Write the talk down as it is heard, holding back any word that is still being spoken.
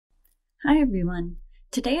Hi everyone.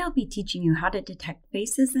 Today I'll be teaching you how to detect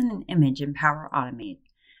faces in an image in Power Automate.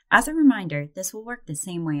 As a reminder, this will work the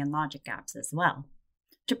same way in Logic Apps as well.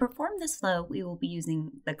 To perform this flow, we will be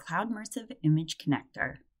using the Cloudmersive Image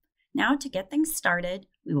Connector. Now to get things started,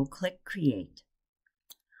 we will click Create.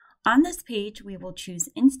 On this page, we will choose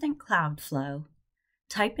Instant Cloud Flow,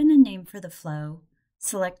 type in a name for the flow,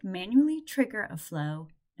 select Manually Trigger a Flow,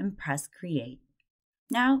 and press Create.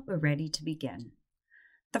 Now we're ready to begin.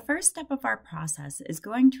 The first step of our process is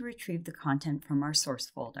going to retrieve the content from our source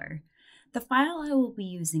folder. The file I will be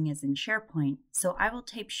using is in SharePoint, so I will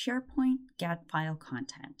type SharePoint get file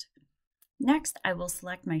content. Next, I will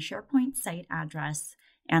select my SharePoint site address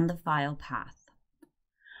and the file path.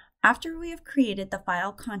 After we have created the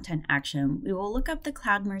file content action, we will look up the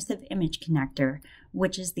Cloudmersive Image Connector,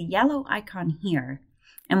 which is the yellow icon here,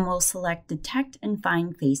 and we'll select Detect and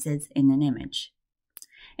Find Faces in an Image.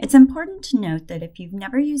 It's important to note that if you've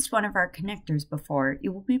never used one of our connectors before,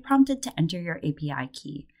 you will be prompted to enter your API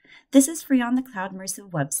key. This is free on the Cloudmersive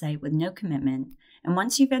website with no commitment, and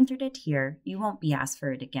once you've entered it here, you won't be asked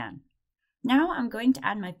for it again. Now I'm going to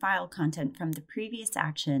add my file content from the previous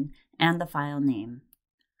action and the file name.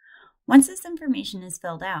 Once this information is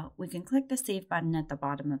filled out, we can click the Save button at the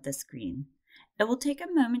bottom of the screen. It will take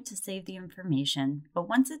a moment to save the information, but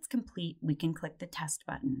once it's complete, we can click the Test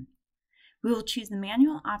button. We will choose the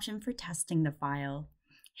manual option for testing the file,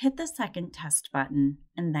 hit the second test button,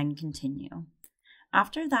 and then continue.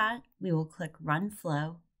 After that, we will click Run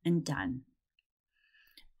Flow and Done.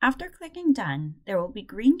 After clicking Done, there will be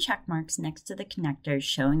green check marks next to the connectors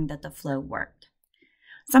showing that the flow worked.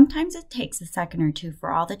 Sometimes it takes a second or two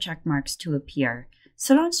for all the check marks to appear,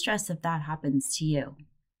 so don't stress if that happens to you.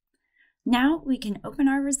 Now we can open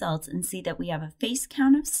our results and see that we have a face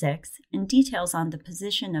count of 6 and details on the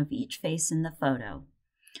position of each face in the photo.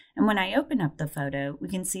 And when I open up the photo, we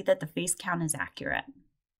can see that the face count is accurate.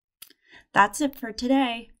 That's it for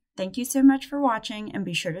today. Thank you so much for watching, and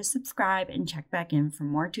be sure to subscribe and check back in for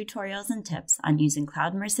more tutorials and tips on using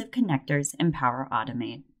Cloudmersive connectors in Power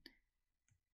Automate.